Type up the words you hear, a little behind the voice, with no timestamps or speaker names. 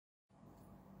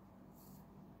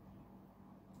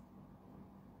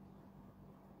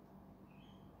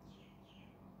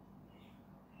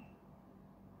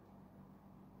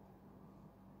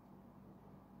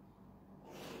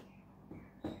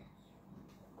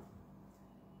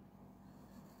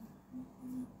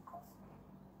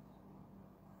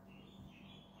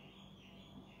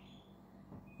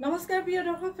নমস্কাৰ প্ৰিয়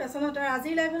দৰ্শক ফেশনতৰ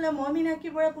আজি লাইভলে মই মিনাক্ষী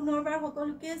বৰা পুনৰবাৰ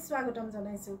সকলোকে স্বাগতম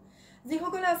জনাইছো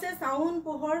যিসকল আছে সাউন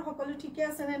পোহৰ সকলো ঠিকে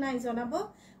আছে নে নাই জনাব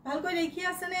ভালকৈ দেখি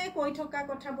আছে নে কৈ থকা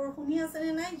কথাবোৰ শুনি আছে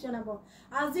নে নাই জনাব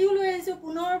আজিও লৈ আহিছো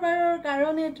পুনৰবাৰৰ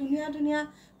কাৰণে ধুনিয়া ধুনিয়া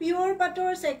পিওৰ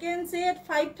পাটৰ সেকেন্ড সেট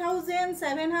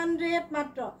 5700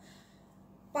 মাত্ৰ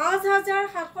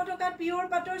 5700 টকাত পিওৰ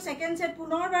পাটৰ সেকেন্ড সেট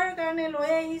পুনৰবাৰৰ কাৰণে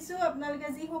লৈ আহিছো আপোনালোকে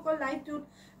যি সকল লাইভটোত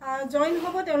জয়েন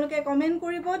হ'ব তেওঁলোকে কমেন্ট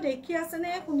কৰিব দেখি আছে নে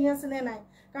শুনি আছে নে নাই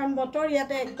কাৰণ বতৰ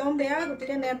ইয়াতে একদম বেয়া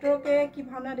গতিকে নেটৱৰ্কে কি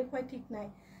ভাৱনা দেখুৱাই ঠিক নাই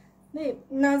নে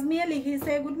নাজমিয়ে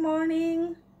লিখিছে গুড মৰ্নিং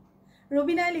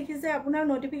ৰবিনাই লিখিছে আপোনাৰ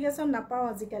নটিফিকেশন নাপাও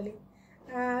আজিকালি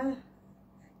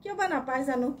কিবা নাপায়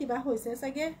জানো কিবা হৈছে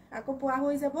চাগে আকৌ পোৱা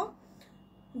হৈ যাব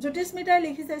জ্যোতিস্মিতাই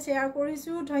লিখিছে শেয়াৰ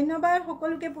কৰিছো ধন্যবাদ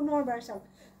সকলোকে পুনৰবাৰ চাওক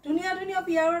ধুনিয়া ধুনিয়া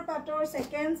পিওৰ পাটৰ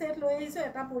সেকেন্ড সেট লৈ আহিছো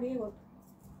এটা পৰি গল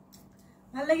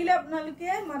ভাল লাগিলে আপোনালোকে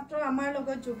মাত্ৰ আমাৰ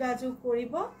লগত যোগাযোগ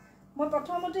কৰিব মই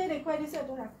প্ৰথমতে দেখুৱাই দিছো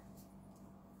এটা ৰাখ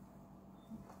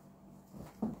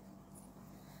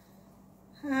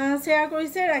শেয়াৰ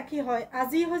কৰিছে ৰাখি হয়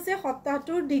আজি হৈছে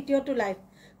সপ্তাহটোৰ দ্বিতীয়টো লাইভ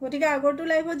গতিকে আগৰটো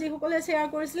লাইভত যি সকলে শেয়াৰ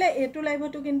কৰিছিলে এটো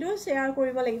লাইভতো কিন্তু শেয়াৰ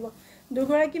কৰিব লাগিব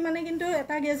দুগৰাকী মানে কিন্তু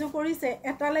এটা গেজো কৰিছে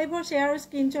এটা লাইভৰ শেয়াৰ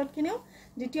স্ক্ৰিনশ্বট কিনিও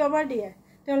দ্বিতীয়বাৰ দিয়ে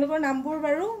তেওঁলোকৰ নামবোৰ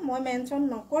বাৰু মই মেনশন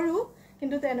নকৰো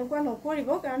কিন্তু তেনেকুৱা নকৰিব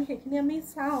কাৰণ সেইখিনি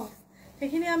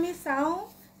আমি চাও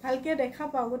ভালকে দেখা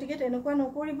পাও গতিকে তেনেকুৱা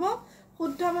নকৰিব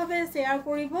শুদ্ধভাৱে শেয়াৰ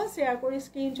কৰিব শেয়াৰ কৰি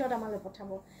স্ক্ৰিনশ্বট আমালৈ পঠাব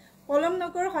কলম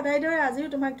নকৰ সদায় দৰে আজিও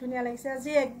তোমাক ধুনিয়া লাগিছে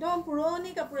আজি একদম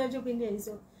পুৰণি কাপোৰ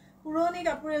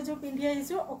এযোৰ পিন্ধি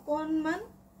আহিছো অকনমান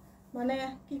মানে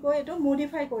কি কয় এটো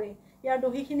মডিফাই কৰি ইয়াৰ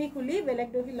দহিখিনি খুলি বেলেগ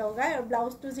দহি লগাই আৰু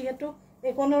ব্লাউজটো যেহেতু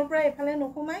একনৰ পৰা এফালে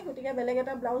নখুমাই গতিকে বেলেগ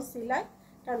এটা ব্লাউজ সিলাই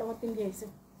তাৰ লগত পিন্ধি আহিছো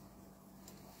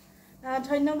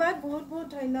ধন্যবাদ বহুত বহুত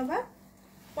ধন্যবাদ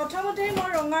প্ৰথমতে মই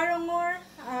ৰঙা ৰঙৰ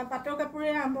পাটৰ কাপোৰে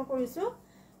আৰম্ভ কৰিছো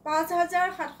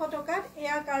 5700 টকাত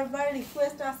এয়া কাৰবাৰ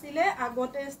ৰিকুৱেষ্ট আছিলে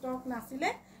আগতে ষ্টক নাছিলে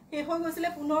শেষ হৈ গৈছিলে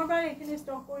পুনৰবাৰ এখিনি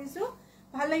ষ্টক কৰিছো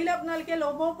ভাল লাগিলে আপোনালোকে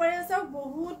ল'ব পাৰে চাওক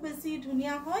বহুত বেছি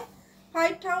ধুনিয়া হয়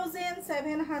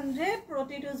 5700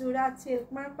 প্ৰতিটো জোড়াত সিল্ক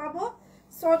মাৰ্ক পাব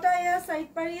ছটা এয়া সাইড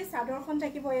পাৰি সাদৰখন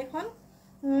থাকিব এখন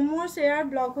মোৰ শেয়াৰ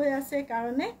ব্লক হৈ আছে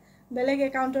কাৰণে বেলেগ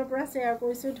একাউন্টৰ পৰা শেয়াৰ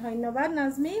কৰিছো ধন্যবাদ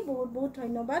নাজমি বহুত বহুত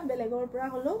ধন্যবাদ বেলেগৰ পৰা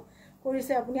হলো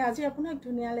কৰিছে আপুনি আজি আপোনাক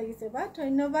ধুনিয়া লাগিছে বা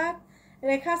ধন্যবাদ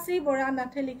ৰেখাশ্ৰী বৰা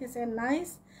নাথে লিখিছে নাইস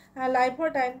লাইভৰ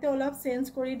টাইমটো অলপ চেঞ্জ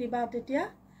কৰি দিবা তেতিয়া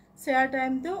শেয়াৰ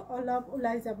টাইমটো অলপ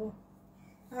ওলাই যাব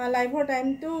লাইভৰ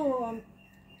টাইমটো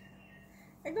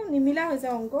একদম নিমিলা হৈ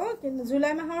যায় অংক কিন্তু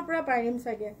জুলাই মাহৰ পৰা পাৰিম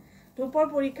চাগে ধূপৰ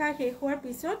পৰীক্ষা শেষ হোৱাৰ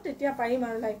পিছত তেতিয়া পাৰিম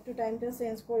আৰু লাইভটো টাইমটো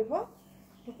চেঞ্জ কৰিব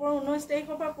ধূপৰ 19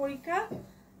 তাৰিখৰ পৰা পৰীক্ষা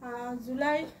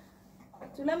জুলাই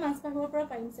মাস পাহৰ পৰা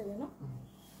পাৰিম চাগে ন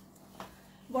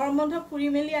গৰম বন্ধ ফুৰি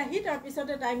মেলি আহি তাৰ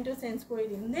পিছতে টাইমটো চেঞ্জ কৰি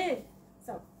দিম দেই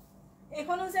চাওক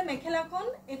এখন হৈছে মেখেলাখন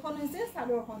এখন হৈছে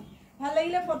চাদৰখন ভাল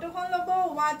লাগিলে ফটোখন ল'ব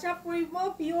WhatsApp কৰিব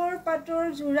পিওৰ পাটৰ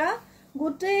জোৰা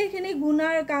গোটেইখিনি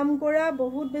গুণাৰ কাম কৰা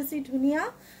বহুত বেছি ধুনিয়া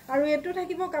আৰু এটো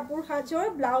থাকিব কাপোৰ সাজৰ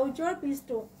ব্লাউজৰ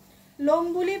পিছটো লম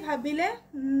বুলি ভাবিলে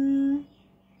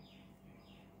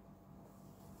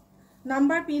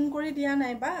নাম্বাৰ পিন কৰি দিয়া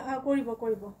নাই বা কৰিব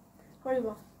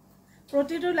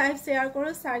প্ৰতিটো লাইভ শেয়াৰ কৰো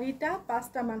 4টা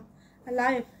 5টা মান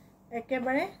লাইভ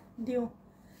একেবাৰে দিও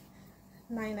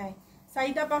নাই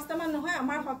 4টা 5টা মান নহয়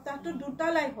আমাৰ সপ্তাহটো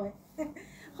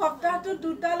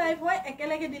দুটা লাইভ হয়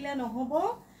একেলগে দিলে নহব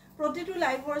প্ৰতিটো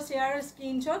লাইভৰ শেয়াৰ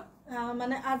স্ক্ৰিনশ্বট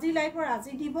মানে আজি লাইভৰ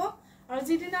আজি দিব আৰু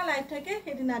যিদিনা লাইভ থাকে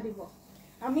সেইদিনা দিব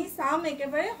আমি চাম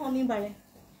একেবাৰে শনিবাৰে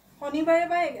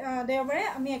বা দেওবাৰে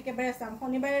আমি একেবাৰে চাম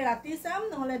শনিবাৰে ৰাতি চাম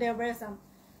নহলে দেওবাৰে চাম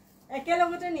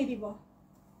একেলগতে নিদিব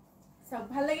সব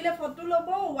ভাল লাগিলে ফটো ল'ব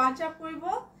WhatsApp কৰিব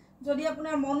যদি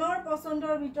আপোনাৰ মনৰ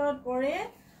পছন্দৰ ভিতৰত পৰে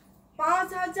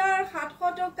 5700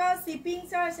 টকা শিপিং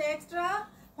চাৰ্জ এক্সট্ৰা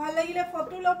ভাল লাগিলে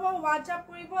ফটো ল'ব WhatsApp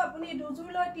কৰিব আপুনি দুযোৰ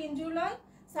লয় তিনযোৰ লয়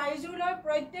চাৰিযোৰ লয়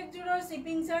প্ৰত্যেক জোৰৰ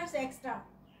শিপিং চাৰ্জ এক্সট্ৰা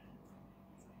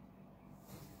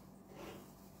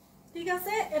ঠিক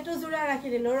আছে এটো জোৰা ৰাখি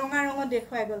দিলো ৰঙা ৰঙত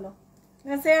দেখুৱাই গলো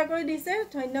শেয়াৰ কৰি দিছে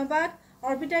ধন্যবাদ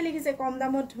অৰ্পিতা লিখিছে কম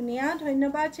দামত ধুনিয়া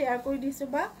ধন্যবাদ শেয়াৰ কৰি দিছো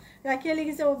বা ৰাখিয়ে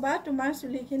লিখিছে বা তোমাৰ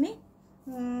চুলিখিনি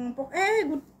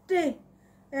গুটেই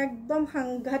একদম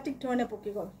সাংঘাতিক ধৰণে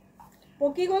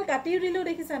পকি গল কাটি দিলো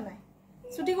দেখিছা নাই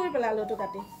ছুটি কৰি পেলালো তো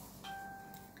কাটি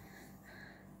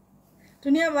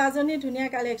ধুনিয়া বাজনী ধুনিয়া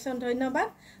কালেকশন ধন্যবাদ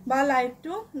বা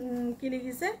লাইভটো কি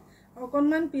লিখিছে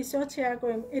অকনমান পিছত শেয়াৰ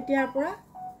কৰিম এতিয়াৰ পৰা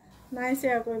নাই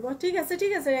শেয়াৰ কৰিব ঠিক আছে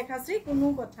ৰেখাশ্ৰী কোনো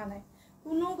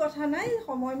কথা নাই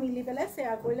সময় মিলি পেলাই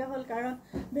শেয়াৰ কৰিলে হল কাৰণ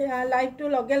লাইভটো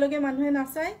লগে লগে মানুহে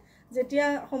নাচায় যেতিয়া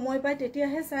সময় পায়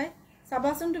তেতিয়াহে চাই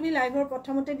চাবাচোন তুমি লাইভৰ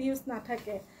প্ৰথমতে ভিউজ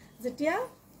নাথাকে যেতিয়া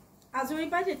আজৰি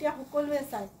পায় তেতিয়া সকলোৱে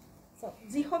চায়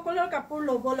যিসকলৰ কাপোৰ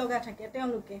ল'ব লগা থাকে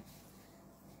তেওঁলোকে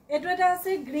এটো এটা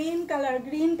আছে গ্ৰীন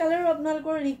কালাৰ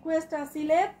আপোনালোকৰ ৰিকুৱেষ্ট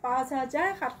আছিলে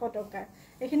 5700 টকা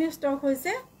এখিনি ষ্টক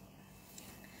হৈছে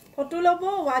ফটো ল'ব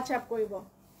WhatsApp কৰিব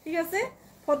ঠিক আছে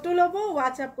ফটো ল'ব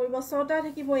WhatsApp কৰিব ছটা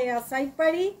থাকিব এয়া সাইড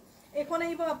পাৰি এখন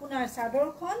আহিব আপোনাৰ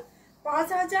চাদৰখন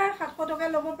 5700 টকা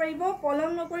ল'ব পাৰিব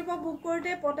পলম নকৰিব বুক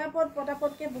কৰোতে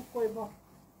পটাপটকে বুক কৰিব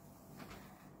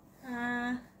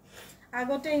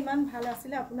আগতে ইমান ভাল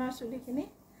আছিল আপোনাৰ চুলিখিনি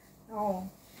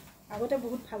আগতে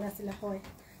বহুত ভাল আছিল হয়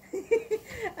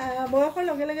বয়সৰ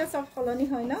লগে লগে সব সলনি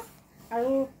হয় ন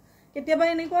আৰু কেতিয়াবা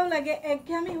এনেকুৱাও লাগে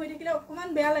একঘামি হৈ থাকিলে অকমান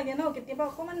বেয়া লাগে ন কেতিয়াবা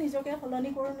অকমান নিজকে সলনি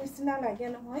কৰোঁ নিচিনা লাগে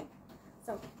নহয়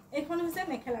সব এখন হৈছে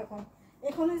মেখেলাখন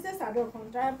এখন হৈছে চাদৰখন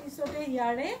তাৰ পিছতে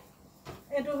ইয়াৰে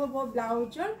এটো হ'ব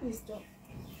ব্লাউজৰ পিছটো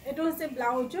এটো হৈছে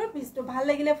ব্লাউজৰ পিছটো ভাল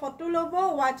লাগিলে ফটো ল'ব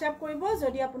WhatsApp কৰিব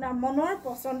যদি আপোনাৰ মনৰ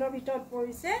পছন্দৰ ভিতৰত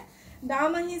পৰিছে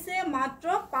দাম আহিছে মাত্ৰ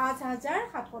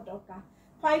 5700 টকা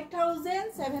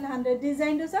 5700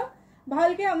 ডিজাইনটো সব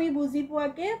ভালকে আমি বুজি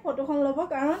পোৱাকে ফটোখন ল'ব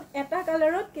কাৰণ এটা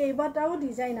কালাৰত কেইবাটাও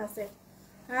ডিজাইন আছে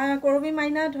কৰবি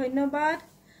মাইনা ধন্যবাদ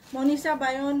মনিষা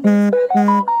বায়ন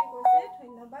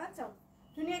ধন্যবাদ সব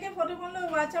ধুনিয়াকে ফটোখন লৈ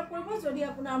WhatsApp কৰিব যদি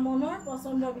আপোনাৰ মনৰ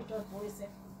পছন্দৰ ভিতৰত পৰিছে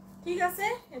ঠিক আছে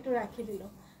এটো ৰাখি দিলো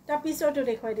তাৰ পিছতো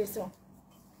দেখুৱাই দিছো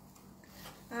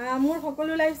মোৰ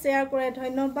সকলো লাইভ শেয়াৰ কৰে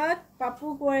ধন্যবাদ পাপু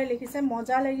কোৱাৰে লিখিছে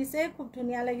মজা লাগিছে খুব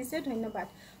ধুনিয়া লাগিছে ধন্যবাদ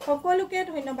সকলোকে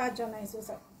ধন্যবাদ জনাইছো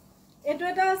সব এটো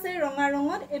এটা আছে ৰঙা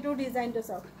ৰঙত এটো ডিজাইনটো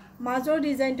সব মাজৰ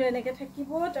ডিজাইনটো এনেকে থাকিব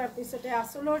তাৰ পিছতে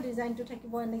আসলৰ ডিজাইনটো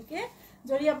থাকিব এনেকে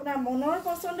যদি আপোনাৰ মনৰ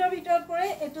পছন্দৰ ভিতৰত পৰে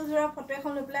এটো জোৰা ফটো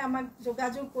এখন লৈ পেলাই আমাক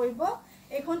যোগাযোগ কৰিব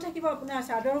এখন থাকিব আপোনাৰ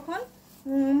চাদৰখন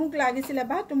মোক লাগিছিল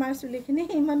বা তোমাৰ চুলিখিনি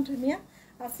ইমান ধুনিয়া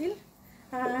আছিল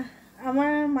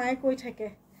আমাৰ মায়ে কৈ থাকে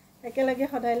একেলগে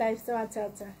সদায় লাইভ চাও আচ্ছা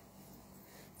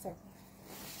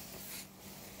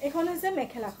এখন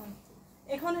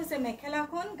হৈছে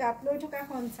মেখেলাখন গাপ লৈ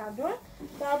থকাখন চাদৰ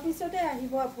তাৰ পিছতে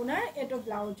আহিব আপোনাৰ এটো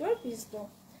ব্লাউজৰ পিছটো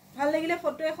ভাল লাগিলে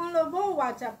ফটো এখন ল'ব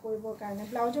WhatsApp কৰিব কাৰণে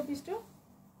ব্লাউজৰ পিছটো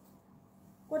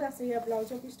ক'ত আছে ইয়া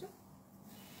ব্লাউজৰ পিছটো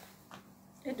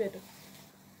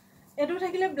এটো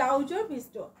থাকিলে ব্লাউজৰ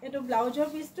পিছটো এটো ব্লাউজৰ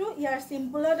পিছটো ইয়াৰ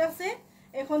সিম্পলত আছে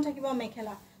এখন থাকিব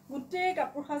মেখেলা গুটে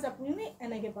কাপোৰ সাজ আপুনি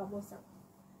এনেকে পাব সব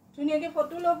ধুনিয়াকে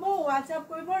ফটো ল'ব WhatsApp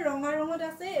কৰিব ৰঙা ৰঙত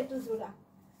আছে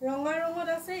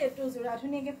এটো জোৰা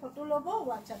ধুনিয়াকে ফটো ল'ব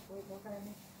WhatsApp কৰিব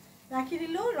কাৰণে ৰাখি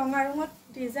দিলো ৰঙা ৰঙত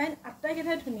ডিজাইন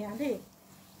আটাইকেইটা ধুনিয়া দেই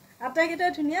আটাইকেইটা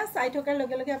ধুনিয়া চাই থকাৰ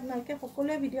লগে লগে আপোনালোকে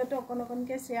সকলোৱে ভিডিওটো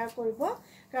অকনকে শেয়াৰ কৰিব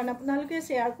কাৰণ আপোনালোকে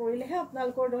শেয়াৰ কৰিলেহে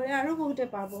আপোনালোকৰ দৰে আৰু বহুতে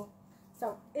পাব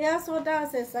সব এয়া ছটা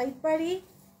আছে সাইড পাৰি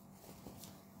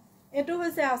এটো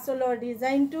হৈছে আসলৰ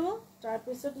ডিজাইনটো তাৰ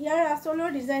পিছত ইয়াৰ আসলৰ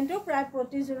ডিজাইনটো প্ৰায়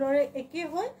প্ৰতি জোৰৰে একে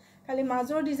হয় খালি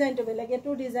মাজৰ ডিজাইনটো বেলেগ এটো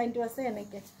ডিজাইনটো আছে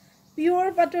এনেকে পিওৰ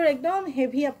পাটৰ একদম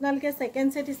হেভি আপোনালোকে সেকেন্ড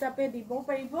সেট হিচাপে দিব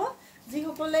পাৰিব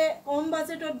যিসকলে কম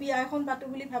বাজেটত বিয়া এখন পাটো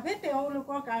বুলি ভাবে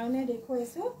তেওঁলোকৰ কাৰণে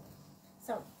দেখুৱাইছো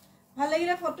সব ভাল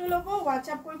লাগিলে ফটো ল'ব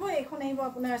WhatsApp কৰিব এখন আহিব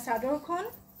আপোনাৰ চাদৰখন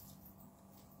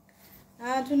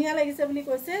ধুনিয়া লাগিছে বুলি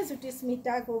কৈছে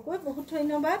জ্যোতিস্মিতা গগৈ বহুত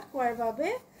ধন্যবাদ কোৱাৰ বাবে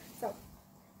সব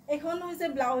এখন হৈছে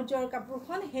ব্লাউজৰ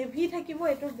কাপোৰখন হেভি থাকিব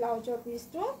এটো ব্লাউজৰ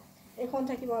পিছটো এখন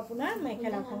থাকিব আপোনাৰ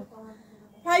মেখেলাখন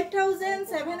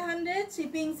 5700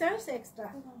 শিপিং চাৰ্জ এক্সট্ৰা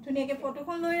ধুনিয়াকে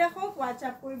ফটোখন লৈ ৰাখক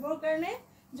WhatsApp কৰিবৰ কাৰণে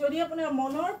যদি আপোনাৰ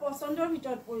মনৰ পছন্দৰ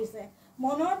ভিতৰত পৰিছে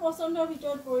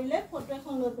পৰিলে ফটো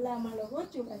এখন লৈ পেলাই আমাৰ লগত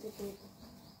যোগাযোগ কৰিব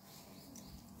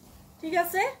ঠিক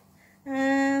আছে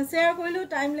শেয়াৰ কৰিলো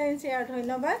টাইমলাইন শেয়াৰ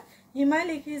ধন্যবাদ হিমাই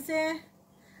লিখিছে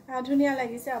ধুনিয়া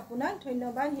লাগিছে আপোনাক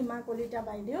ধন্যবাদ হিমা কলিতা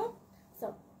বাইদেউ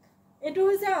সব এটো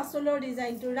হৈছে আসলৰ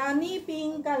ডিজাইনটো ৰাণী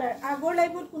পিংক কালাৰ আগৰ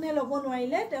লাইভত কোনে ল'ব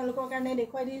নোৱাৰিলে তেওঁলোকৰ কাৰণে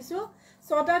দেখুৱাই দিছো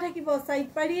ছটা থাকিব সাইড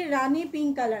পাৰি ৰাণী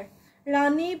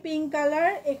পিংক কালাৰ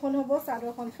এখন হ'ব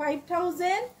চাদৰখন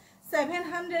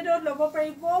 5700 ত ল'ব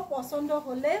পাৰিব পছন্দ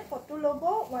হলে ফটো ল'ব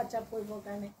WhatsApp কৰিবৰ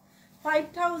কাৰণে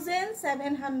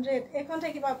 5700 এখন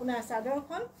থাকিব আপোনাৰ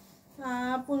চাদৰখন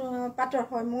পাটৰ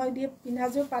হয় মই দি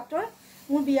পিন্ধাজো পাটৰ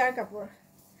মোৰ বিয়াৰ কাপোৰ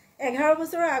 11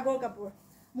 বছৰৰ আগৰ কাপোৰ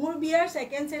মোৰ বিয়াৰ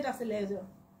সেকেন্ড সেট আছিল এজোৰ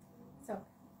সব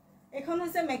এখন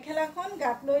হৈছে মেখেলাখন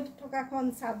গাপ লৈ থকাখন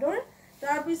চাদৰ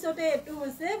তাৰ পিছতে এটো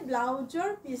হৈছে ব্লাউজৰ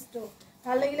পিছটো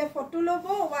ভাল লাগিলে ফটো ল'ব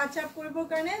WhatsApp কৰিবৰ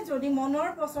কাৰণে যদি মনৰ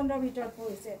পছন্দৰ ভিতৰত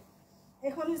পৰিছে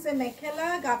এখন হৈছে মেখেলা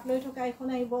গাপ লৈ থকা এখন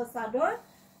আহিব চাদৰ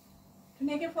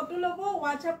ধুনিয়াকে ফটো ল'ব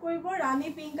WhatsApp কৰিব ৰাণী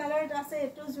পিংক কালাৰত আছে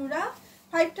এটো জোৰা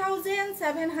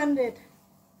 5700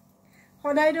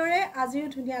 সদায় দৰে আজিও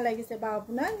ধুনিয়া লাগিছে বা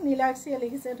আপোনাক নীলাক্ষী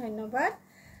লিখিছে ধন্যবাদ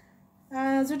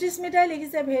জ্যোতিস্মিতাই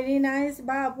লিখিছে ভেৰি নাইস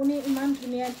বা আপুনি ইমান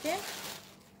ধুনিয়াকে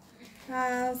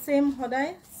সেম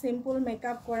সদায় সিম্পল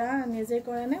মেকআপ কৰা নিজে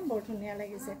কৰে নে বৰ ধুনিয়া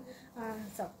লাগিছে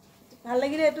সব ভাল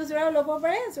লাগিলে এটো জোৰাও ল'ব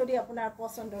পাৰে যদি আপোনাৰ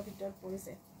পছন্দৰ ভিতৰত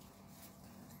পৰিছে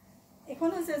এখন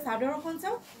হৈছে চাদৰখন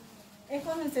চাও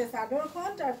এখন হৈছে চাদৰখন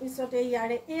তাৰ পিছতে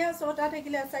ইয়াৰে এয়া ছটা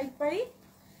থাকিলে সাইড পাৰি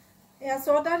এয়া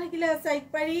ছটা থাকিলে সাইড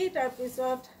পাৰি তাৰ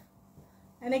পিছত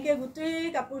এনেকে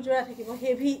গুটেই কাপোৰ জোৰা থাকিব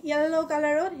হেভি ইয়েলো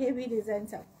কালাৰত হেভি ডিজাইন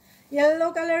চাও ইয়েলো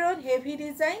কালাৰত হেভি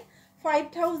ডিজাইন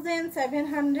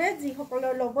 5700 যি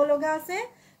সকলৰ ল'ব লগা আছে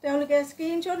তেওঁলোকে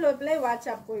স্ক্ৰিনশ্বট লৈ প্লে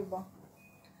WhatsApp কৰিব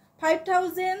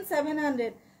 5700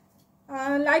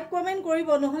 লাইক কমেন্ট কৰিব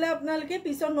নহলে আপোনালোকে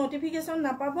পিছত নোটিফিকেশন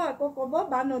নাপাব আকৌ কব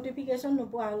বা নোটিফিকেশন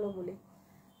নোপোৱা হলো বুলি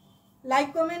লাইক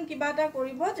কমেন্ট কিবা এটা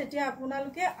কৰিব তেতিয়া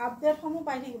আপোনালোকে আপডেট সমূহ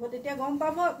পাই থাকিব তেতিয়া গম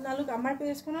পাব আপোনালোক আমাৰ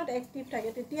পেজখনত এক্টিভ থাকে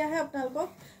তেতিয়াহে আপোনালোকক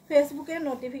ফেসবুকে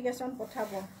নোটিফিকেশন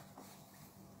পঠাব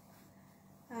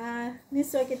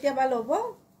নিশ্চয় কেতিয়াবা ল'ব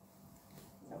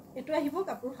এটো আহিব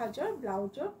কাপোৰ সাজৰ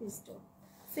ব্লাউজৰ পিছটো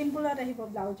সিম্পলত আহিব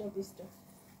ব্লাউজৰ পিছটো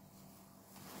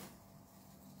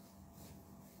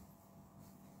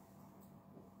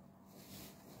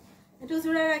এটো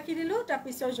জোৰা ৰাখি দিলো তাৰ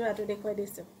পিছৰ জোৰাটো দেখুৱাই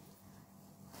দিছো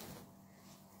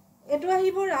এটো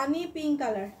আহিব ৰানী পিঙ্ক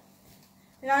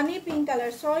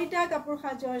কালাৰ ছয়টা কাপোৰ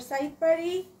সাজৰ সাইড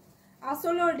পাৰি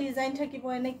আসলৰ ডিজাইন থাকিব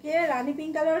এনেকে ৰানী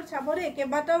পিঙ্ক কালাৰত চাবৰে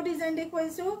কেবাটাও ডিজাইন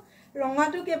দেখুৱাইছো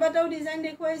ৰঙাটো কেবাটাও ডিজাইন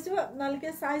দেখুৱাইছো আপোনালোকে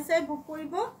চাই বুক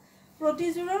কৰিব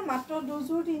প্ৰতিজোৰৰ মাত্ৰ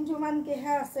দুজোৰ তিনজোৰ মান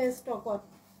কেহে আছে ষ্টকত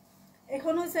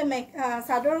এখন হৈছে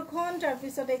চাদৰখন তাৰ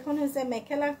পিছত এখন হৈছে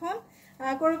মেখেলাখন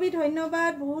কৰবি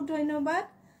ধন্যবাদ বহুত ধন্যবাদ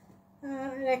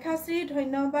ৰেখাশ্ৰী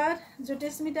ধন্যবাদ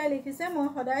জ্যোতিস্মিতাই লিখিছে মই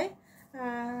সদায়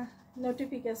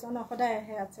নোটিফিকেশন সদায়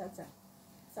আহে আচ্ছা আচ্ছা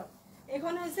সব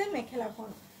এখন হৈছে মেখেলাখন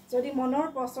যদি মনৰ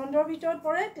পছন্দৰ ভিতৰত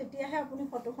পৰে তেতিয়াহে আপুনি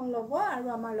ফটোখন ল'ব আৰু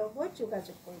আমাৰ লগত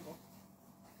যোগাযোগ কৰিব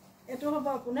এটো হ'ব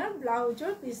আপোনাৰ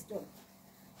ব্লাউজৰ পিছটো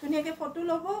ধুনিয়াকে ফটো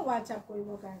ল'ব WhatsApp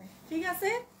কৰিবৰ কাৰণে ঠিক আছে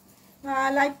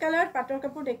লাইট কালাৰ পাটৰ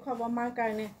কাপোৰ দেখুৱাব আমাৰ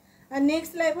কাৰণে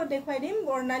নেক্সট লাইভত দেখুৱাই দিম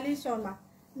বৰ্ণালী শৰ্মা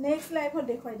নেক্সট লাইভত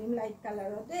দেখুৱাই দিম লাইট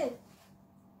কালাৰত দে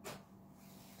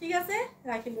ঠিক আছে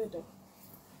ৰাখিলো এটো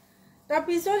তাৰ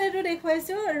পিছত এটো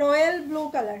দেখুৱাইছো ৰয়েল ব্লু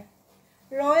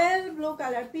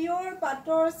কালাৰ পিওৰ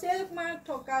পাটৰ সিল্ক মাৰ্ক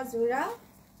থকা জোৰা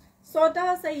ছটা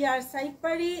আছে ইয়াৰ সাইড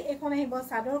পাৰি এখন আহিব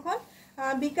চাদৰখন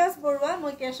বিকাশ বৰুৱা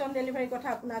মই ক্যাশ অন ডেলিভাৰী কথা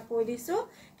আপোনাক কৈ দিছো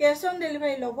ক্যাশ অন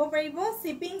ডেলিভাৰী ল'ব পাৰিব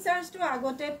শিপিং চাৰ্জটো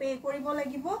আগতে পে কৰিব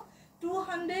লাগিব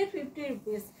 250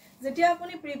 rupees যেতিয়া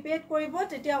আপুনি প্ৰিপেড কৰিব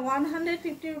তেতিয়া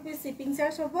 150 rupees শিপিং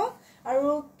চাৰ্জ হ'ব আৰু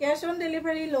ক্যাশ অন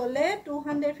ডেলিভাৰী ললে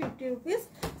 250 rupees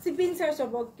শিপিং চাৰ্জ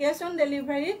হ'ব ক্যাশ অন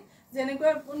ডেলিভাৰীত যেনেকৈ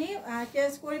আপুনি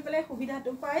কেছ কৰি পেলে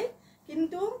সুবিধাটো পায়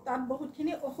কিন্তু তাত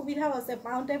বহুতখিনি অসুবিধাও আছে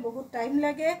পাওঁতে বহুত টাইম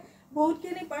লাগে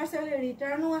বহুতখিনি পাৰ্সেল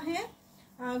ৰিটাৰ্ণও আহে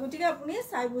গতিকে আপুনি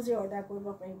চাই বুজি অৰ্ডাৰ কৰিব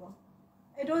পাৰিব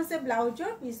এটো হৈছে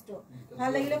ব্লাউজৰ পিছটো ভাল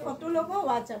লাগিলে ফটো ল'ব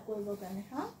WhatsApp কৰিবৰ কাৰণে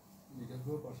হা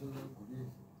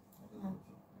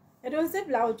এটো হৈছে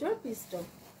ব্লাউজৰ পিছটো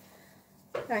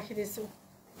ৰাখি দিছো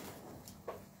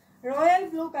royal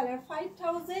blue colour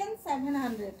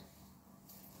 5700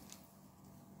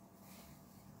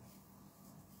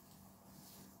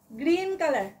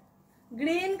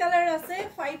 green colour আছে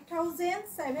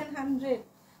 5700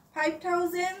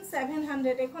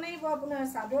 এখন আহিব আপোনাৰ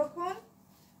চাদৰখন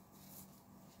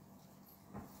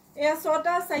এয়া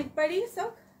ছটা সাইড পাৰি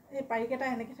সক এই পাৰিকেটা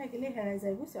এনেকে থাকিলে হেৰাই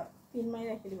যায় বুঝছ পিন মাৰি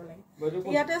ৰাখি দিব লাগে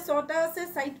ইয়াতে ছটা আছে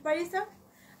সাইড পাৰি সক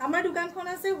আমাৰ দোকানখন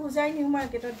আছে হুজাই নিউ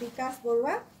মাৰ্কেটত বিকাশ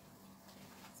বৰুৱা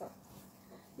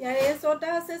ইয়াৰে ছটা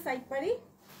আছে সাইড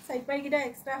পাৰি কিটা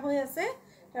এক্সট্ৰা হৈ আছে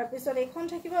তাৰ পিছত এখন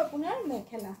থাকিব আপোনাৰ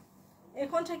মেখেলা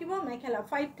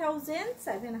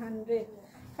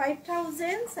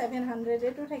 5700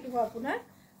 এটো থাকিব আপোনাৰ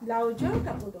ব্লাউজৰ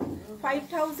কাপোৰটো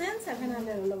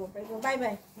 5700 ল'ব পাৰিব বাই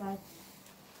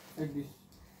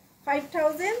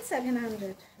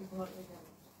 5700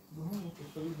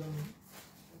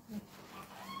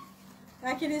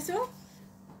 ৰাখি দিছো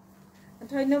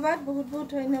ধন্যবাদ বহুত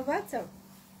ধন্যবাদ সব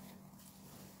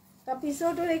তাৰ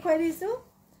পিছতো দেখুৱাই দিছো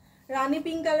ৰানী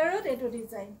পিঙ্ক কালাৰত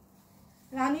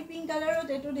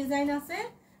এটো ডিজাইন আছে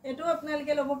এটো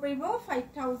আপোনালোকে ল'ব পাৰিব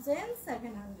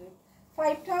 5700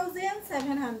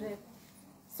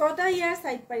 ছটা ইয়াৰ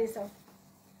সাইড পাৰি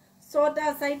ছটা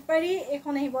সাইড পাৰি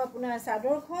এখন আহিব আপোনাৰ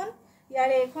চাদৰখন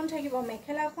ইয়াৰে এখন থাকিব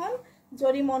মেখেলাখন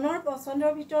যদি মনৰ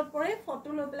পছন্দৰ ভিতৰত পৰে ফটো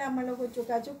লৈ পেলাই আমাৰ লগত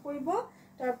যোগাযোগ কৰিব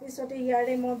তাৰ পিছতে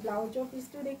ইয়াৰে মই ব্লাউজৰ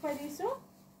পিছটো দেখুৱাই দিছো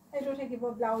এটো থাকিব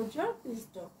ব্লাউজৰ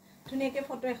পিছটো ধুনিয়াকে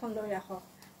ফটো এখন লৈ ৰাখক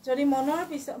যদি মনৰ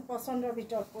পছন্দৰ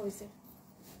ভিতৰত পৰিছে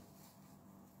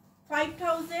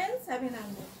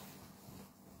 5700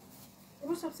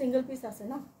 এবোৰ সব সিঙ্গল পিস আছে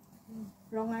না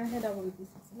ৰঙাৰ হে ডাবল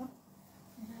পিস আছে না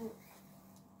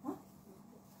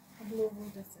ব্লু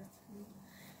বহুত আছে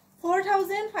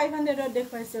 4500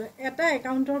 দেখুৱাইছো এটা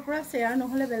একাউণ্টৰ পৰা শেয়াৰ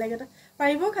নহলে বেলেগ এটা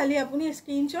পাৰিব খালি আপুনি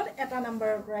স্ক্ৰিনশ্বট এটা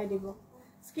নাম্বাৰৰ পৰাই দিব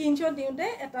স্ক্ৰিনশ্বট দিওতে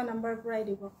এটা নাম্বাৰৰ পৰাই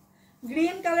দিব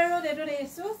গ্ৰীন কালাৰত এটো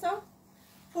দিছো সব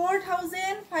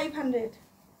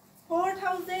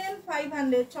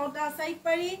 4500 ছটা সাইড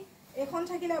পাৰি এখন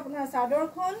থাকিলে আপোনাৰ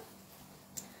চাদৰখন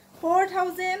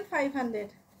 4500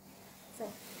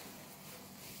 সব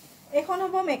এখন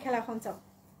হ'ব মেখেলাখন সব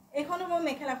এখন হ'ব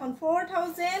মেখেলাখন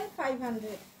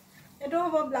 4500 এটো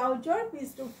হ'ব ব্লাউজৰ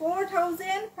পিছটো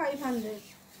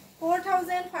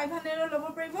 4500 ল'ব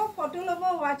পাৰিব ফটো ল'ব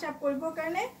WhatsApp কৰিব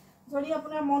কাৰণে যদি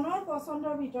আপোনাৰ মনৰ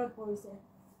পছন্দৰ ভিতৰত পৰিছে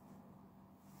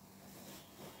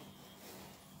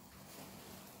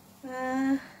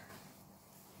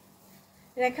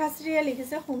ৰেখাশ্ৰীয়ে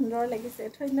লিখিছে সুন্দৰ লাগিছে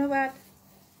ধন্যবাদ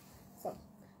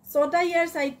ছটা ইয়াৰ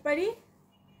সাইড পাৰি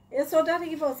এই ছটা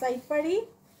থাকিব সাইড পাৰি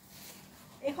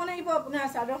এখন আহিব আপোনাৰ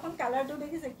চাদৰখন কালাৰটো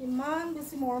দেখিছে কিমান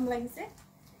বেছি মৰম লাগিছে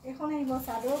এখন আহিব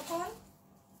চাদৰখন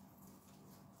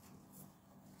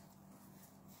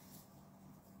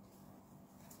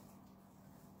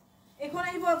এখন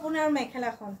আহিব আপোনাৰ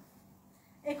মেখেলাখন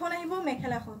এখন আহিব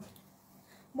মেখেলাখন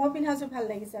মই পিন্ধাছো ভাল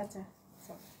লাগিছে আচ্ছা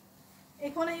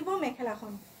এখন আহিব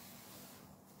মেখেলাখন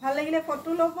ভাল লাগিলে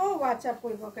ফটো ল'ব WhatsApp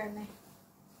কৰিব কাৰণে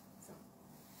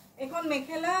এখন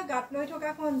মেখেলা গাত লৈ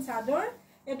থকাখন চাদৰ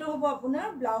এটো হ'ব আপোনাৰ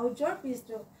ব্লাউজৰ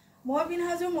পিছটো মই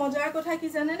পিন্ধাছো মজাৰ কথা কি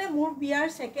জানে নে মোৰ বিয়াৰ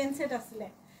সেকেন্ড সেট আছিল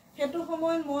হেতু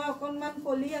সময় মই অকনমান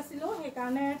কলি আছিল সেই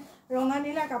কাৰণে ৰঙা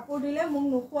নীলা কাপোৰ দিলে মোক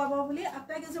নুখুৱাব বুলি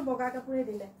আটা কিছু বগা কাপোৰে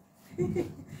দিলে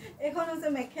এখন হৈছে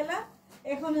মেখেলা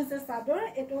এখন হৈছে চাদৰ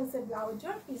এটো হৈছে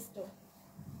ব্লাউজৰ পিছটো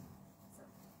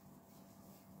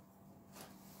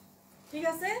ঠিক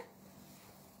আছে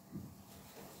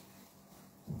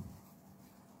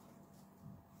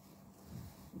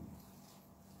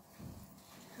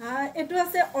এটো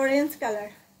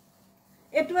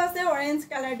আছে অৰেঞ্জ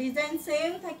কালাৰ ডিজাইন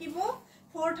সেম থাকিব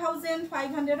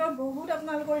 4500 ৰ বহুত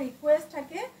আপোনালোকৰ ৰিকুৱেষ্ট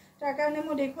থাকে তাৰ কাৰণে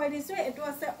মই দেখুৱাই দিছো এটো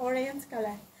আছে অৰেঞ্জ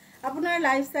কালাৰ আপোনাৰ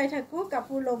লাইভ চাই থাকো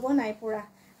কাপোৰ লব নাই পৰা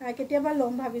কেতিয়াবা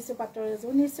লম ভাবিছো পাটৰ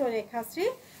এযোৰ নিশ্চয় ৰেখাশ্ৰী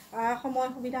সময়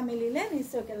সুবিধা মিলিলে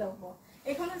নিশ্চয়কৈ লব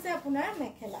এখন হৈছে আপোনাৰ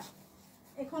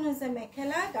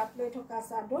মেখেলা গাত লৈ থকা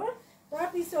চাদৰ তাৰ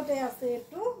পিছতে আছে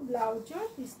এটো ব্লাউজৰ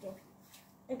পিছটো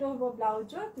এটো হ'ব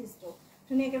ব্লাউজৰ পিছটো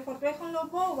ধুনিয়াকে ফটো এখন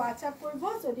ল'ব WhatsApp কৰিব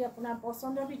যদি আপোনাৰ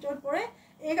পছন্দৰ ভিতৰত পৰে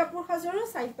এই কাপোৰ সাজৰো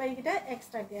সাইড পাৰি কিটা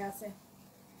এক্সট্ৰাকে আছে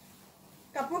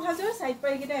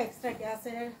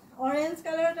অৰেঞ্জ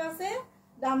কালাৰত আছে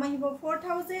দাম আহিব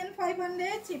 4500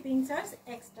 শিপিং চাৰ্জ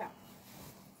এক্সট্ৰা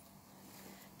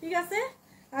ঠিক আছে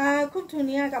খুব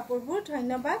ধুনিয়া কাপোৰবোৰ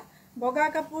ধন্যবাদ বগা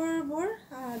কাপোৰবোৰ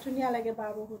ধুনিয়া লাগে বা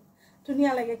বহুত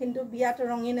ধুনিয়া লাগে কিন্তু বিয়াত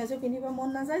ৰঙিন এজো পিন্ধিব মন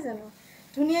নাযায় জানো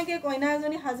ধুনিয়াকে কইনা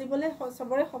এজনী সাজিবলে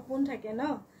সবৰে সপোন থাকে ন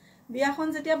বিয়াখন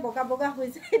যেতিয়া বগা বগা হৈ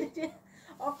যায় তেতিয়া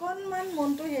অকনমান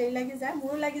মনটো হেৰি লাগি যায়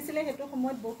মোৰ লাগিছিলে হেতু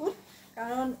সময়ত বহুত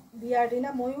কাৰণ বিয়াৰ দিনা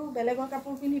ময়ো বেলেগৰ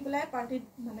কাপোৰ পিন্ধি পেলাই পাৰ্টিত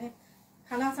মানে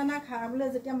খানা চানা খাবলৈ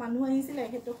যেতিয়া মানুহ আহিছিল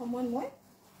হেতু সময়ত মই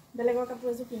বেলেগৰ কাপোৰ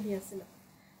এজো পিন্ধি আছিল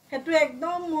হেতু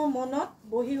একদম মোৰ মনত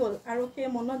বহি গল আৰু সেই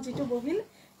মনত যেটো বহিল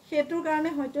হেতুৰ কাৰণে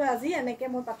হয়তো আজি এনেকে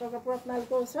মই পাটৰ কাপোৰ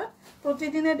আপোনালোকৰ ওচৰত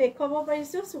প্ৰতিদিনে দেখুৱাব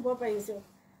পাৰিছো চুব পাৰিছো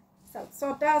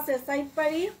ছটা আছে সাইড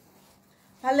পাৰি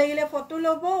ভাল লাগিলে ফটো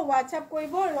ল'ব WhatsApp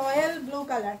কৰিব ৰয়েল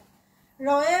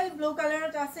ব্লু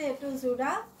কালাৰত আছে এটো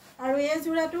জোৰা আৰু এই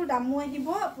জোৰাটোৰ দামো আহিব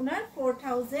আপোনাৰ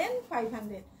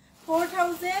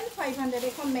 4500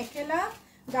 এখন মেখেলা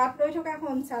গাত লৈ থকা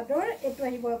খন চাদৰ এটো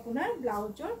আহিব আপোনাৰ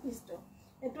ব্লাউজৰ পিছটো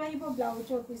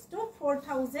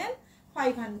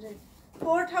 4500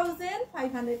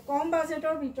 কম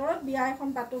বাজেটৰ ভিতৰত বিয়া এখন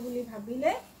পাতো বুলি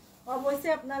ভাবিলে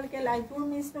অবশ্যই আপোনালোকে লাইভবোৰ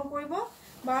মিস নকৰিব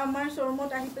বা আমাৰ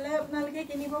শোৰুমত আহি পেলাই আপোনালোকে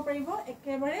কিনিব পাৰিব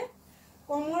একেবাৰে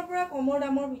কমৰ পৰা কমৰ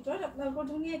দামৰ ভিতৰত আপোনালোকৰ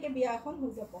ধুনিয়াকে বিয়া এখন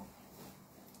হৈ যাব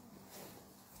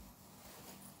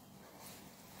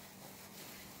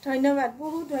ধন্যবাদ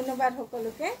বহুত ধন্যবাদ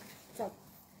সকলোকে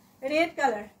ৰেড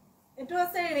কালাৰ এটো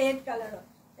আছে ৰেড কালাৰত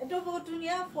এটো বহুত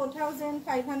ধুনিয়া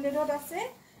 4500 ত আছে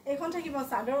এখন থাকিব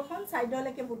চাদৰখন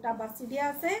সাইডলৈকে বুটা বাছি দিয়া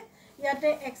আছে ইয়াতে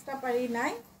এক্সট্ৰা পাৰি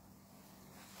নাই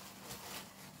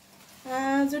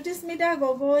জ্যোতিস্মিতা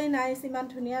গগৈ নাই সিমান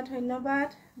ধুনিয়া ধন্যবাদ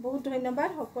বহুত ধন্যবাদ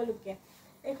সকলোকে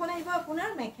এখন আহিব আপোনাৰ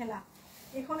মেখেলা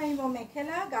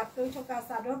গাত লৈ থকা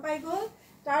চাদৰ পাই গল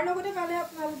তাৰ লগতে পালে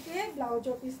আপোনালোকে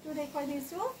ব্লাউজৰ পিছটো দেখুৱাই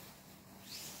দিছো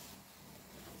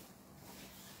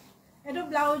এটো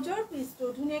ব্লাউজৰ পিছটো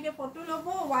ধুনিয়াকে ফটো ল'ব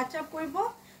WhatsApp কৰিব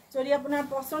যদি আপোনাৰ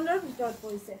পছন্দৰ ভিতৰত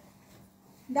পৰিছে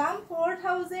দাম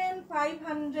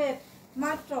 4500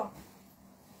 মাত্ৰ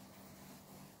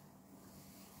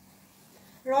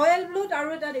ৰয়েল ব্লুত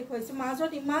আৰু এটা দেখুৱাইছো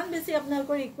মাজত ইমান বেছি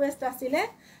আপোনালোকৰ ৰিকুৱেষ্ট আছিলে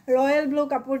ৰয়েল ব্লু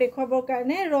কাপোৰ দেখুৱাবৰ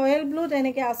কাৰণে ৰয়েল ব্লুত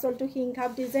এনেকৈ আঁচলটো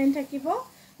হিংখাপ ডিজাইন থাকিব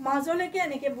মাজলৈকে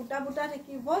এনেকৈ বুটা বুটা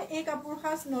থাকিব এই কাপোৰ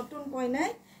সাজ নতুন কইনাই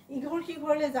ইঘৰ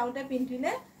সিঘৰলৈ যাওঁতে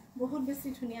পিন্ধিলে বহুত বেছি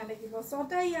ধুনীয়া লাগিব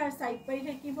ছটা ইয়াৰ সাইড পাৰি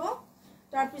থাকিব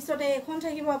তাৰপিছতে এখন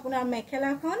থাকিব আপোনাৰ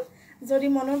মেখেলাখন যদি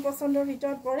মনৰ পছন্দৰ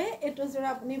ভিতৰত পৰে এটো জোৰা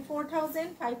আপুনি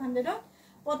 4500 ত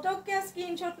পটককে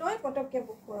স্ক্ৰিনশ্বট লৈ পটককে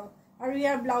বুক কৰক আৰু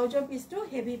ইয়াৰ ব্লাউজৰ পিছটো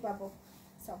হেভি পাব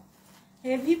সব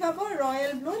হেভি পাব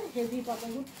ৰয়েল ব্লু হেভি পাব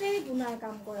গোটেই গুণাৰ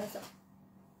কাম কৰা সব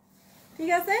ঠিক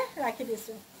আছে ৰাখি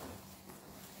দিছো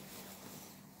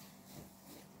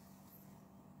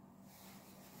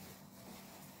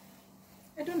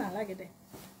এটো নালাগে দে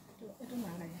এটো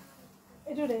নালাগে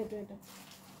এটো দে এটো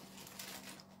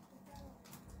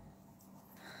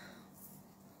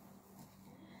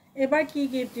এবাৰ কি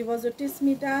গিফট দিব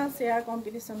জ্যোতিস্মিতা শেয়াৰ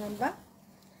কম্পিটিশনত বা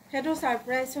হেটো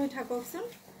সাৰপ্ৰাইজ হৈ থাককচোন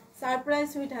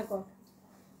সাৰপ্ৰাইজ হৈ থাকক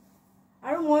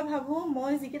আৰু মই ভাবো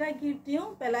মই যিকেটা গিফট দিও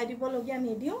পেলাই দিব লগিয়া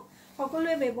নিদিও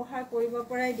সকলোৱে ব্যৱহাৰ কৰিব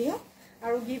পৰাই দিও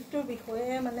আৰু গিফটৰ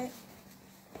বিষয়ে মানে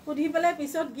সুধি পেলাই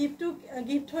পিছত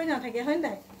গিফট হৈ নাথাকে হয়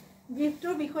নাই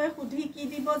গিফটৰ বিষয়ে সুধি কি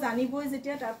দিব জানিবই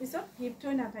যেতিয়া তাৰ পিছত গিফট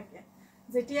হৈ নাথাকে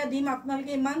যেতিয়া দিম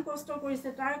আপোনালোকে ইমান কষ্ট কৰিছে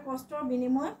তাৰ কষ্টৰ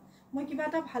বিনিময় মই কিবা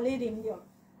এটা ভালেই দিম দিয়ক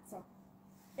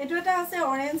এটো এটা আছে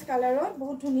অৰেঞ্জ কালাৰত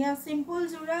বহুত ধুনিয়া সিম্পল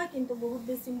জোৰা কিন্তু বহুত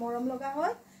বেছি মৰম লগা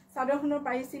হয় সাদৰখনৰ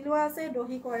পাৰি সিলোৱা আছে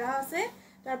দহি কৰা আছে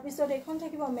তাৰ পিছত এখন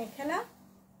থাকিব মেখেলা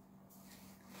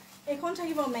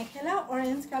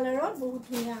অৰেঞ্জ কালাৰত বহুত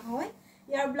ধুনিয়া হয়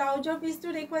ইয়াৰ ব্লাউজৰ পিছটো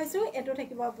দেখুৱাইছো এটো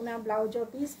থাকিব আপোনাৰ ব্লাউজৰ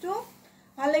পিছটো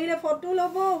ভাল লাগিলে ফটো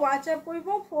লব WhatsApp কৰিব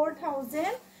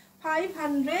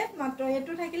 4500 মাত্ৰ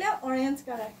এটো থাকিলে অৰেঞ্জ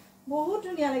কালাৰ বহুত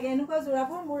ধুনিয়া লাগে এনেকুৱা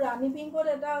জোৰাবোৰ মোৰ ৰাণী পিংকত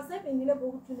এটা আছে পিন্ধিলে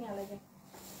বহুত ধুনিয়া লাগে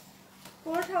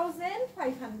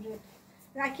 4500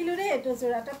 ৰাখিলো ৰে এটো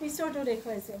জোৰাটা পিছৰটো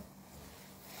দেখুৱাইছে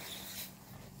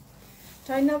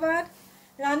ধন্যবাদ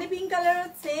ৰাণী পিংক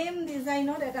কালাৰত সেম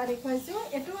ডিজাইনত এটা দেখুৱাইছো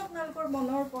এটো আপোনালোকৰ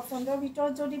মনৰ পছন্দৰ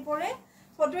ভিতৰত যদি পৰে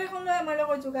ফটো এখন লৈ আমাৰ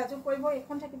লগত যোগাযোগ কৰিব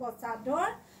এখন থাকিব চাদৰ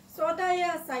ছটা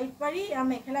ইয়া সাইড পাৰি ইয়া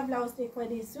মেখেলা ব্লাউজ দেখুৱাই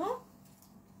দিছো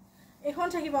এখন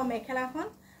থাকিব মেখেলাখন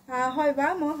হয় বা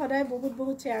মই সদায়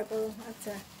বহুত শেয়াৰ কৰো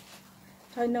আচ্ছা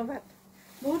ধন্যবাদ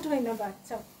বহুত ধন্যবাদ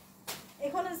সব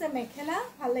এখন আছে মেখেলা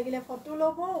ভাল লাগিলে ফটো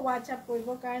লব WhatsApp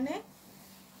কৰিবৰ কাৰণে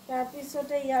তাৰ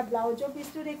পিছতে ইয়াৰ ব্লাউজৰ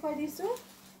পিছটো দেখুৱাই দিছো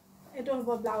এটো হ'ব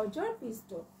ব্লাউজৰ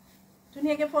পিছটো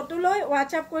ধুনিয়াকে ফটো লৈ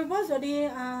WhatsApp কৰিব যদি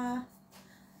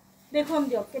দেখুৱাম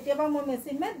দিয়ক কেতিয়াবা মই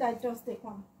মেচিন মে ডাইটছ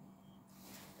দেখুৱাম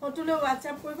ফটো লৈ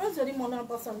WhatsApp কৰিব যদি মনৰ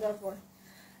পছন্দৰ পৰ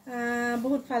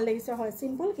বহুত ভাল লাগিছে হয়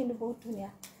সিম্পল কিন্তু বহুত ধুনিয়া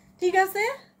ঠিক আছে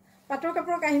পাটৰ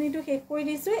কাপোৰৰ কাহিনীটো শেষ কৰি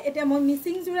দিছো এতিয়া মই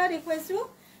মিচিং জোৰা দেখুৱাইছো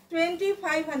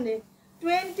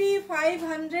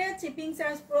 2500 শিপিং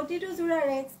চাৰ্জ প্ৰতিটো জোৰাৰ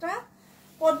এক্সট্ৰা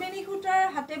পদ্মিনী সূতাৰ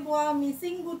হাতে বোৱা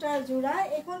মিচিং বুটাৰ জোৰা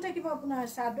এখন থাকিব আপোনাৰ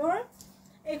চাদৰ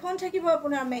এখন থাকিব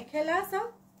আপোনাৰ মেখেলা সব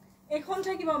এখন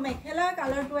থাকিব মেখেলা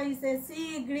কালাৰটো আহিছে সি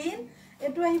গ্ৰীন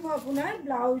এটো আহিব আপোনাৰ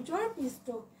ব্লাউজৰ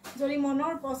পিছটো যদি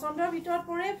মনৰ পছন্দৰ ভিতৰত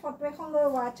পৰে ফটো এখন লৈ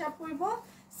WhatsApp কৰিব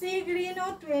সি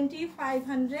গ্ৰীনত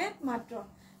 2500 মাত্ৰ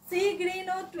সি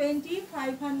গ্ৰীনত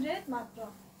 2500 মাত্ৰ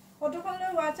ফটোখন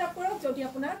লৈ WhatsApp কৰক যদি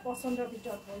আপোনাৰ পছন্দৰ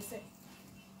ভিতৰত পৰিছে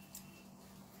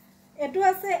এটো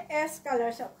আছে এস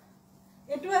কালাৰ সব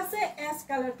এটো আছে এস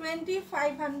কালাৰ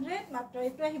 2500 মাত্ৰ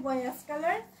এটো আহিব এস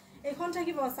কালাৰ এখন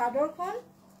থাকিব চাদৰখন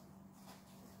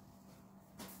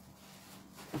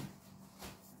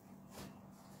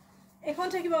এখন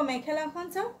থাকিব মেখেলাখন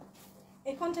সব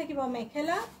এখন থাকিব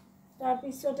মেখেলা তাৰ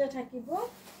পিছতে থাকিব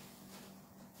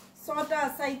ছটা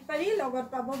সাইড পাৰি লগত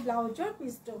পাব ব্লাউজৰ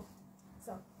পিছটো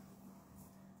সব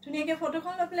ধুনিয়াকে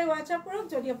ফটোখন লৈ পেলাই WhatsApp কৰক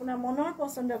যদি আপোনাৰ মনৰ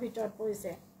পছন্দৰ ভিতৰত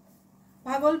পৰিছে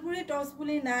ভাগলপুৰী টস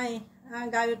বুলি নাই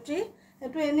গায়ত্ৰী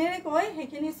এটো এনেৰে কয়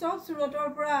হেখিনি সব সুৰতৰ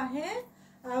পৰা আহে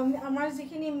আমাৰ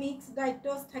যিখিনি মিক্স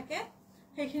ডাইটছ থাকে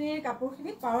হেখিনিৰ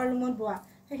কাপোৰখিনি পাৱাৰ লুমত বোৱা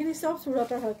হেখিনি সব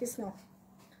সুৰতৰ হয় কৃষ্ণ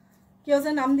কিয়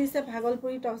যে নাম দিছে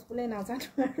ভাগলপুৰী টস বুলি নাজানো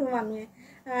আৰু মানুহে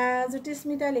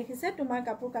জ্যোতিস্মিতা লিখিছে তোমাৰ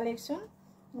কাপোৰ কালেকচন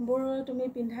বোৰ তুমি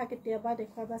পিন্ধা কেতিয়াবা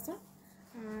দেখুৱাবাচোন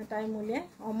টাইম উলিয়াই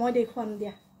মই দেখুৱাম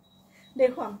দিয়া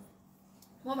দেখুৱাম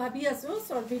মই ভাবি আছো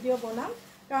শৰ্ট ভিডিও বনাম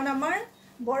কাৰণ আমাৰ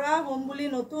বৰা হোম বুলি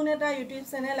নতুন এটা ইউটিউব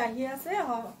চেনেল আহি আছে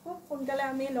খুব সোনকালে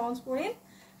আমি লঞ্চ কৰিম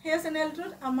সেই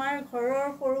চেনেলটোত আমাৰ ঘৰৰ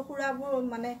সৰু সুৰাবোৰ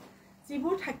মানে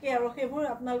যিবোৰ থাকে আৰু সেইবোৰ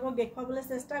আপোনালোকক দেখুৱাবলৈ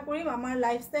চেষ্টা কৰিম আমাৰ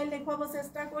লাইফষ্টাইল দেখুৱাব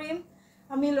চেষ্টা কৰিম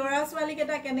আমি লৰা ছোৱালী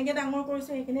কেটা কেনেকৈ ডাঙৰ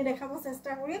কৰিছো সেইখিনি দেখাব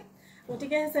চেষ্টা কৰিম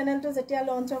গতিকে চেনেলটো যেতিয়া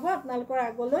লঞ্চ হ'ব আপোনালোকৰ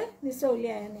আগলৈ নিশ্চয়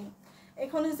উলিয়াই আনিম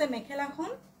এখন হৈছে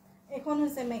মেখেলাখন এখন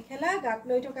হৈছে মেখেলা গাত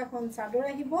লৈ থকাখন চাদৰ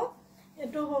আহিব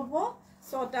এটো হ'ব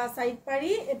ছটা সাইড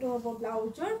পাৰি এটো হ'ব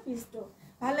ব্লাউজৰ পিছটো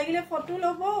ভাল লাগিলে ফটো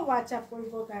ল'ব WhatsApp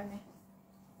কৰিবৰ কাৰণে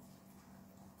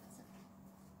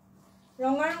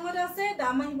ৰঙা ৰঙত আছে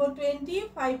দাম আহিব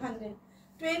 2500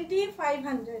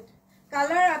 2500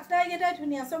 কালাৰ আটাইকেইটাই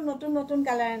ধুনীয়া সব নতুন নতুন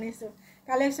কালাৰ আনিছো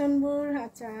কালেকশনবোৰ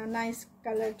আচ্ছা নাইস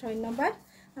কালাৰ ধন্যবাদ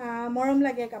মৰম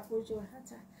লাগে কাপোৰযোৰ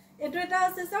আচ্ছা এটো এটা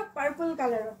আছে সব পাৰ্পল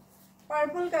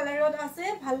কালাৰত আছে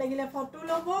ভাল লাগিলে ফটো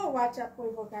ল'ব WhatsApp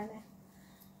কৰিবৰ কাৰণে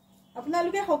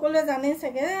আপোনালোকে সকলোৱে জানে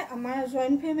চাগে আমাৰ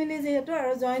জয়েন্ট ফ্যামিলি যেহেতু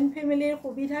আৰু জয়েন্ট ফ্যামিলিৰ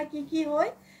সুবিধা কি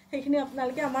হয় সেইখিনি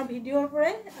আপোনালোকে আমাৰ ভিডিওৰ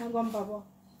পৰাই গম পাব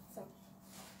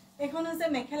এখন আছে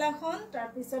মেখেলাখন তাৰ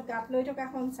পিছত গাত লৈ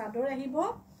থকাখন চাদৰ আহিব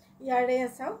ইয়াৰে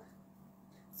চাওক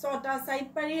ছটা সাইড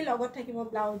পাৰি লগত থাকিব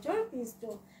ব্লাউজৰ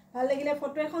পিছটো ভাল লাগিলে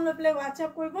ফটো এখন লৈ পেলাই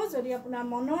WhatsApp কৰিব যদি আপোনাৰ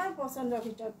মনৰ পছন্দৰ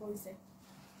ভিতৰত পৰিছে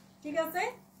ঠিক আছে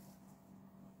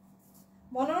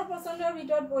মনৰ পছন্দৰ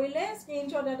ভিতৰত পৰিলে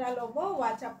স্ক্ৰিনশ্বট এটা ল'ব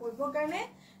WhatsApp কৰিবৰ কাৰণে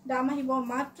দাম আহিব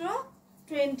মাত্ৰ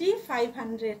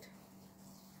 2500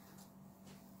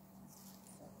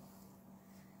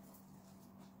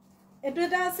 এটো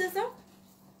এটা আছে সব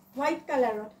হোয়াইট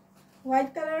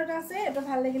কালাৰত আছে এটো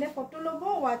ভাল লাগিলে ফটো ল'ব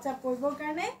WhatsApp কৰিবৰ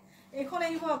কাৰণে এখন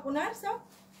আহিব আপোনাৰ সব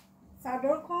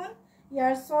চাদৰখন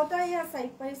ইয়াৰ ছটা ইয়া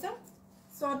সাইড পাৰি সব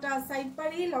ছটা সাইড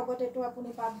পাৰি লগত এটো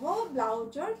আপুনি পাব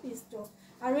ব্লাউজৰ পিছটো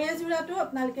আৰু এই জোৰাটো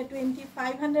আপোনালোকে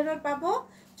 2500ত পাব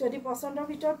যদি পছন্দৰ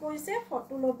ভিতৰত পৰিছে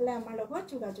ফটো লৈ পেলাই আমাৰ লগত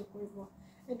যোগাযোগ কৰিব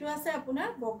এটো আছে আপোনাৰ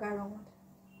বগা ৰঙত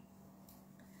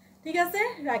ঠিক আছে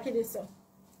ৰাখি দিছো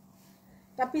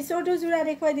তা পিছৰটো জোৰা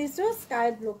দেখুৱাই দিছো স্কাই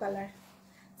ব্লু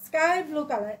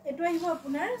কালাৰ এটো আহিব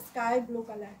আপোনাৰ স্কাই ব্লু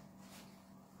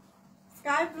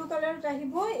কালাৰত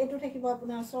আহিব এটো থাকিব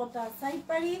আপোনাৰ ছটা সাইড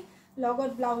পাৰি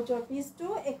লগত ব্লাউজৰ পিছটো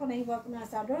এখন আহিব আপোনাৰ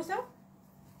চাদৰ সব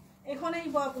এখন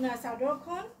আহিব আপোনাৰ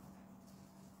চাদৰখন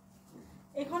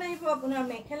এখন আহিব আপোনাৰ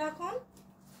মেখেলাখন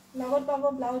লগত পাব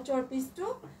ব্লাউজৰ পিছটো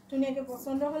ধুনীয়াকৈ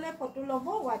পছন্দ হলে ফটো ল'ব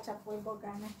WhatsApp কৰিবৰ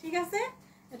কাৰণে ঠিক আছে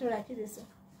এটো ৰাখি দিছো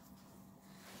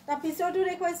তা পিছৰটো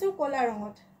দেখুৱাইছো কলা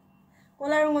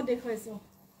ৰঙত দেখুৱাইছো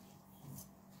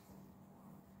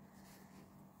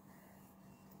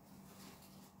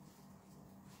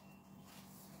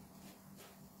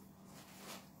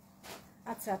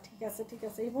আচ্ছা ঠিক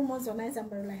আছে এইবোৰ মই জনাই যাম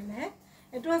বাৰু লাইনে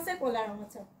এটো আছে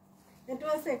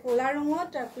কলা ৰঙত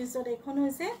তাৰ পিছত এখন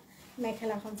হৈছে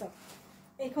মেখেলাখন সব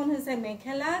এখন হৈছে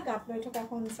মেখেলা গাত লৈ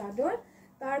থকাখন চাদৰ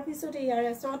তাৰ পিছত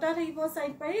ইয়াৰে ছটা থাকিব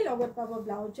সাইড পাৰি লগত পাব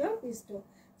ব্লাউজৰ পিছটো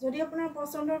যদি আপোনাৰ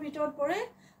পছন্দৰ ভিতৰত পৰে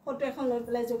ফটো এখন লৈ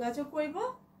পেলাই যোগাযোগ কৰিব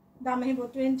দাম আহিব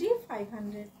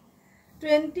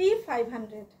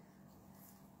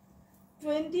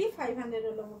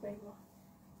 2500 ল'ব পাৰিব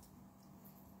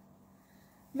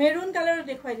মেৰুন কালাৰত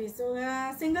দেখুৱাই দিছো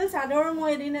সিঙ্গল চাদৰ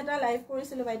মই এদিন এটা লাইভ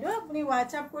কৰিছিলো বাইদেউ আপুনি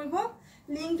WhatsApp কৰিব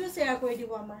লিংকটো শেয়াৰ কৰি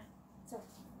দিব আমাৰ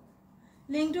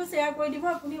লিংকটো শেয়াৰ কৰি দিব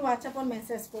আপুনি WhatsAppত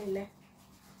মেছেজ কৰিলে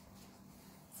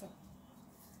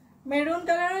মেৰুন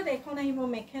কালাৰত এখন আহিব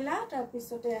মেখেলা তাৰ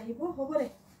পিছতে আহিব হ'ব দে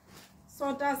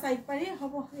ছটা সাইড পাৰি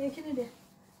হ'ব এইখিনি দে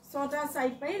ছটা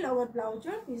সাইড পাৰি লগত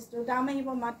ব্লাউজৰ পিছটো দাম আহিব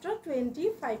মাত্ৰ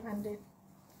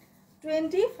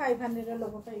 2500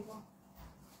 ল'ব পাৰিব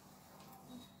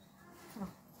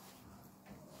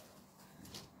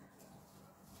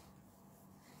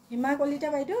হিমা কলিতা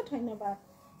বাইদেউ ধন্যবাদ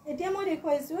এতিয়া মই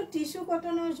দেখুৱাইছো টিস্যু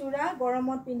কটনৰ জোৰা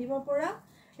গৰমত পিন্ধিব পৰা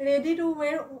ৰেডি টু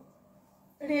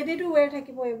ওয়্যাৰ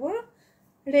থাকিব এইবোৰ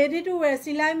ৰেডি টু ওয়্যাৰ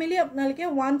সিলাই মিলি আপোনালোকে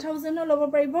 1000 ল'ব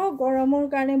পাৰিব গৰমৰ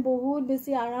কাৰণে বহুত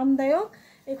বেছি আৰামদায়ক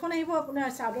এখন আহিব আপোনাৰ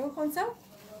চাদৰখন চাও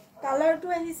কালাৰটো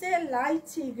আহিছে লাইট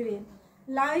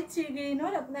সি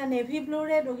গ্ৰীনত আপোনাৰ নেভি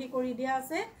ব্লুৰে দহি কৰি দিয়া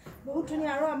আছে বহুত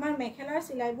ধুনীয়া আৰু আমাৰ মেখেলাৰ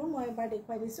সিলাইবোৰ মই এবাৰ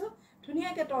দেখুৱাই দিছো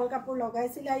ধুনীয়াকৈ তল কাপোৰ লগাই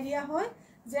সিলাই দিয়া হয়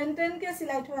জেনটেনকে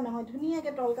সিলাই থোৱা নহয়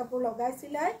ধুনীয়াকৈ তল কাপোৰ লগাই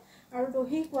সিলাই আৰু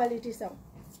দহি কোৱালিটি চাও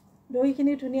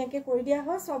দহিখিনি ধুনীয়াকৈ কৰি দিয়া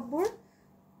হয় সববোৰ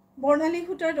বৰ্ণালী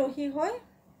সূতাৰ দহি হয়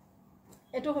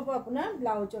এটো হ'ব আপোনাৰ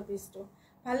ব্লাউজৰ পিছটো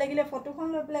ভাল লাগিলে ফটোখন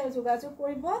লৈ পেলাই যোগাযোগ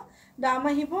কৰিব দাম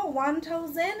আহিব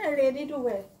 1000 ready to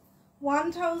where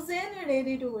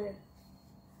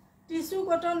tissue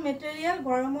cotton material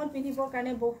গৰমত পিন্ধিবৰ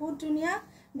কাৰণে বহুত ধুনীয়া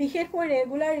বিশেষকৈ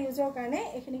ৰেগুলাৰ ইউজৰ কাৰণে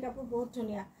এইখিনি কাপোৰ বহুত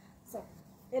ধুনীয়া সব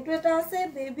এটো এটা আছে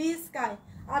বেবি স্কাই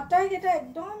আটাইকেইটা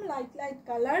একদম লাইট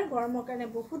কালাৰ গৰমৰ কাৰণে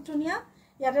বহুত ধুনীয়া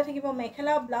ইয়াতে থাকিব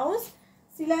মেখেলা ব্লাউজ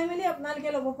সিলাই মিলি আপোনালোকে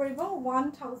ল'ব পাৰিব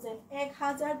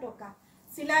 1000 টকা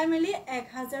সিলাই মিলি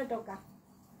 1000 টকা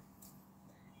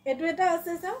এটো এটা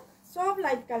আছে সব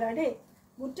লাইট কালাৰ দে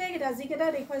গুটেকেইটা যিকেইটা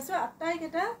দেখুৱাইছো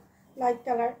আটাইকেইটা লাইট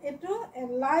কালাৰ এটো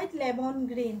লাইট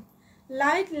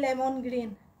লেমন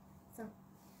গ্ৰীন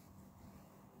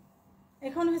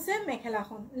এখন হৈছে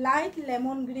মেখেলাখন লাইট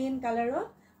লেমন গ্ৰীন কালাৰত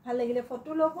ভাল লাগিলে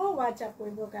ফটো ল'ব WhatsApp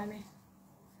কৰিবৰ কাৰণে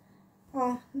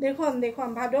দেখুন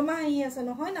ভাদ মাহ আহি আছে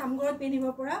নহয় নামঘৰত পিন্ধিব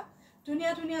পৰা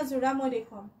ধুনীয়া ধুনীয়া যোৰা মই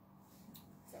দেখুৱাম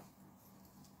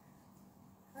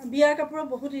বিয়াৰ কাপোৰৰ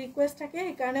বহুত ৰিকুৱেষ্ট থাকে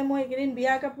সেইকাৰণে মই এইকেইদিন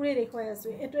বিয়াৰ কাপোৰেই দেখুৱাই আছো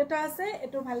এইটো এটা আছে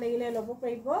এইটো ভাল লাগিলে ল'ব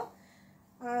পাৰিব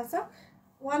চাওক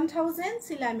 1000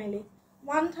 চিলাই মেলি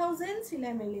 1000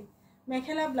 চিলাই মেলি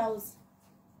মেখেলা ব্লাউজ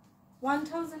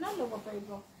 1000 ল'ব পাৰিব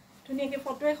ধুনীয়াকৈ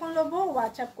ফটো এখন ল'ব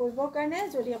হোৱাটছআপ কৰিবৰ কাৰণে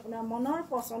যদি আপোনাৰ মনৰ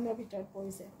পচন্দৰ ভিতৰত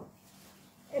পৰিছে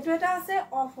এইটো এটা আছে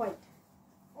অফ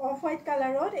হোৱাইট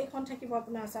কালাৰত এইখন থাকিব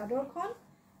আপোনাৰ চাদৰখন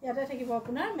ইয়াতে থাকিব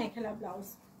আপোনাৰ মেখেলা ব্লাউজ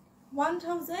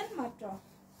 1000 মাত্ৰ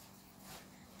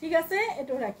ঠিক আছে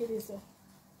এইটো ৰাখি দিছো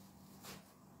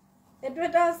এইটো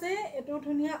এটা আছে এইটো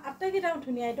ধুনীয়া আটাইকেইটাও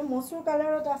ধুনীয়া এইটো মসুৰ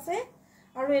কালাৰত আছে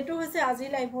আৰু এইটো হৈছে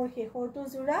আজি লাইভৰ শেষৰটো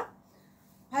যোৰা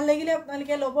ভাল লাগিলে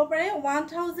আপোনালোকে ল'ব পাৰে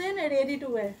 1000 ৰেডি টু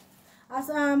ওয়্যাৰ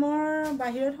আসামৰ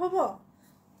বাহিৰত হ'ব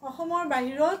অসমৰ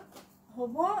বাহিৰত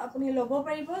হ'ব আপুনি ল'ব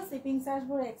পাৰিব শিপিং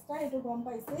চাৰ্জবোৰ এক্সট্ৰা এইটো গম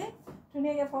পাইছে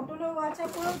ধুনীয়াকৈ ফটো লৈ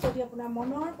হোৱাটছআপ কৰক যদি আপোনাৰ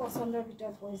মনৰ পচন্দৰ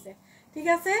ভিতৰত পৰিছে ঠিক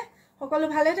আছে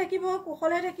সকলো ভালে থাকিব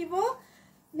কুশলে থাকিব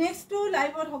নেক্সট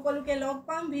লাইভত সকলোকে লগ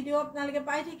পাম ভিডিও আপোনালোকে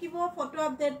পাই থাকিব ফটো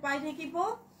আপডেট পাই থাকিব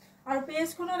আৰু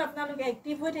পেজখনত আপোনালোকে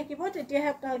এক্টিভ হৈ থাকিব তেতিয়াহে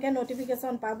আপোনালোকে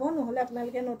নটিফিকেশন পাব নহলে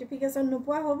আপোনালোকে নটিফিকেশন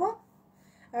নোপোৱা হ'ব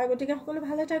আৰু গতিকে সকলো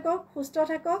ভালে থাকক সুস্থ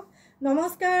থাকক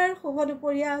নমস্কাৰ শুভ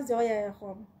দুপৰীয়া জয় আই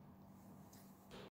অসম